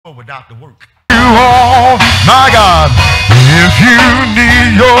without the work. You want, my God, if you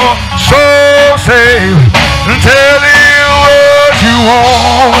need your soul saved, tell him what you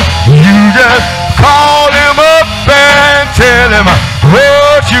want. You just call him up and tell him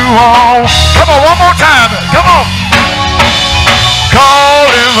what you want. Come on, one more time. Come on. Call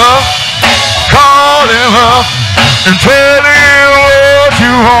him up and tell him what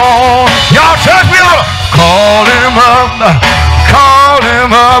you want. Y'all church, we ought to call him up and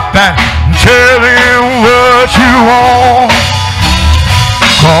tell him what you want.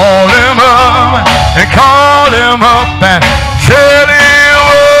 Call him up and tell him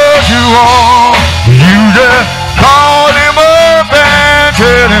what you want. You just call him up and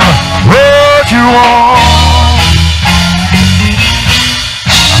tell him what you want.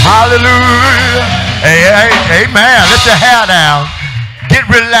 Hallelujah. Hey, amen. Let your hair down. Get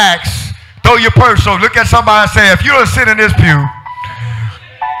relaxed. Throw your purse over. Look at somebody and say, if you don't sit in this pew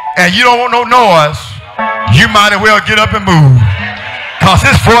and you don't want no noise, you might as well get up and move. Because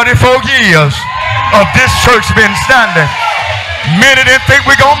it's 44 years of this church been standing. Many didn't think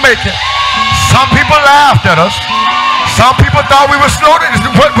we're going to make it. Some people laughed at us. Some people thought we were slow.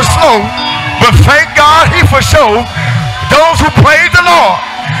 But thank God he for sure. Those who praise the Lord,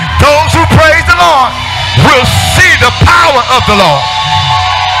 will see the power of the Lord.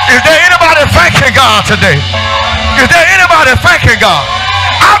 Is there anybody thanking God today? Is there anybody thanking God?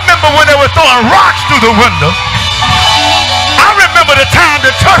 I remember when they were throwing rocks through the window. I remember the time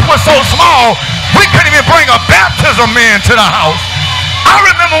the church was so small, we couldn't even bring a baptism man to the house. I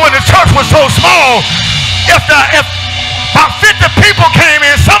remember when the church was so small, if about 50 people came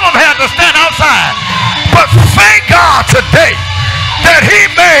in, some of them had to stand outside. But thank God today that he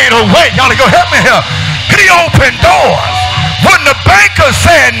made a way. Y'all go help me here. He opened doors. When the banker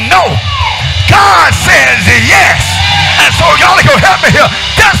said no, God says yes. And so y'all go help me here.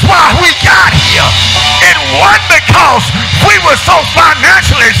 That's why we got here. It wasn't because we were so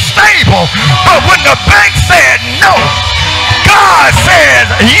financially stable, but when the bank said no, God says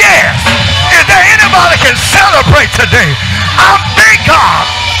yes. Is there anybody can celebrate today? I thank God.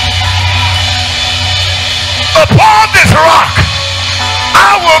 Upon this rock,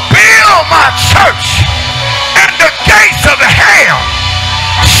 I will build my church, and the gates of hell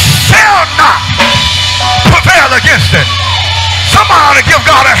shall not prevail against it. Somebody give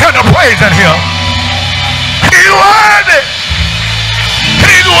God a hand of praise in here. He's worthy.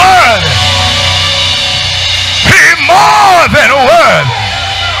 He's worthy. He's more than worthy.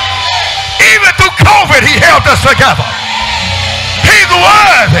 Even through COVID, he held us together. He's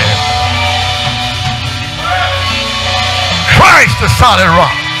worthy. Christ, the solid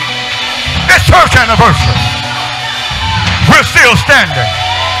rock. This church anniversary, we're still standing.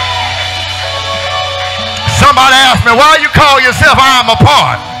 Somebody asked me, why you call yourself I am a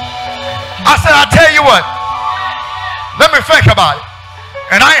part? I said, I tell you what, let me think about it.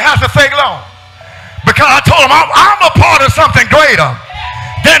 And I ain't have to think long. Because I told him I'm a part of something greater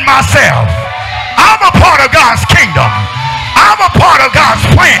than myself. I'm a part of God's kingdom. I'm a part of God's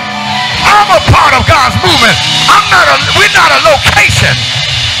plan. I'm a part of God's movement. We're not a location.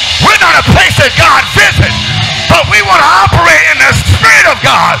 We're not a place that God visits. But we want to operate in the Spirit of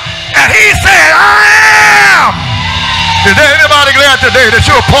God. And he said, I am. Is there anybody glad today that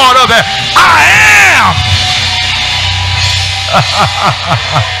you're a part of that? I am.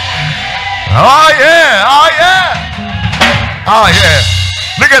 Oh yeah, oh yeah. Oh yeah.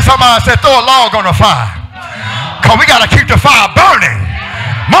 Look at somebody and say, throw a log on the fire. Because we got to keep the fire burning.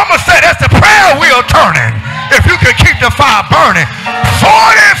 Mama said that's the prayer wheel turning. If you can keep the fire burning.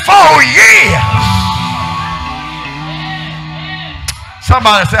 44 years.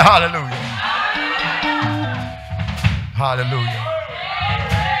 Somebody say hallelujah. Hallelujah.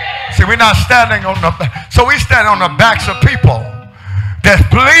 See, we're not standing on the back. So we stand on the backs of people that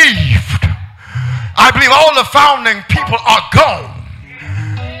believed. I believe all the founding people are gone.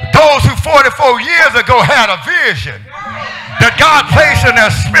 Those who 44 years ago had a vision that God placed in their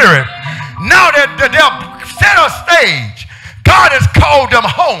spirit. Now that they're center stage, God has called them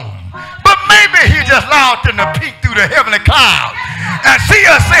home. But maybe he just allowed them to peek through the heavenly cloud and see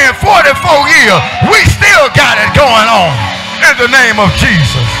us saying 44 years, we still got it going on in the name of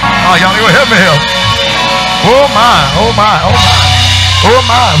Jesus. Oh, y'all gonna help me here. Oh my, oh my, oh my, oh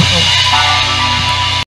my.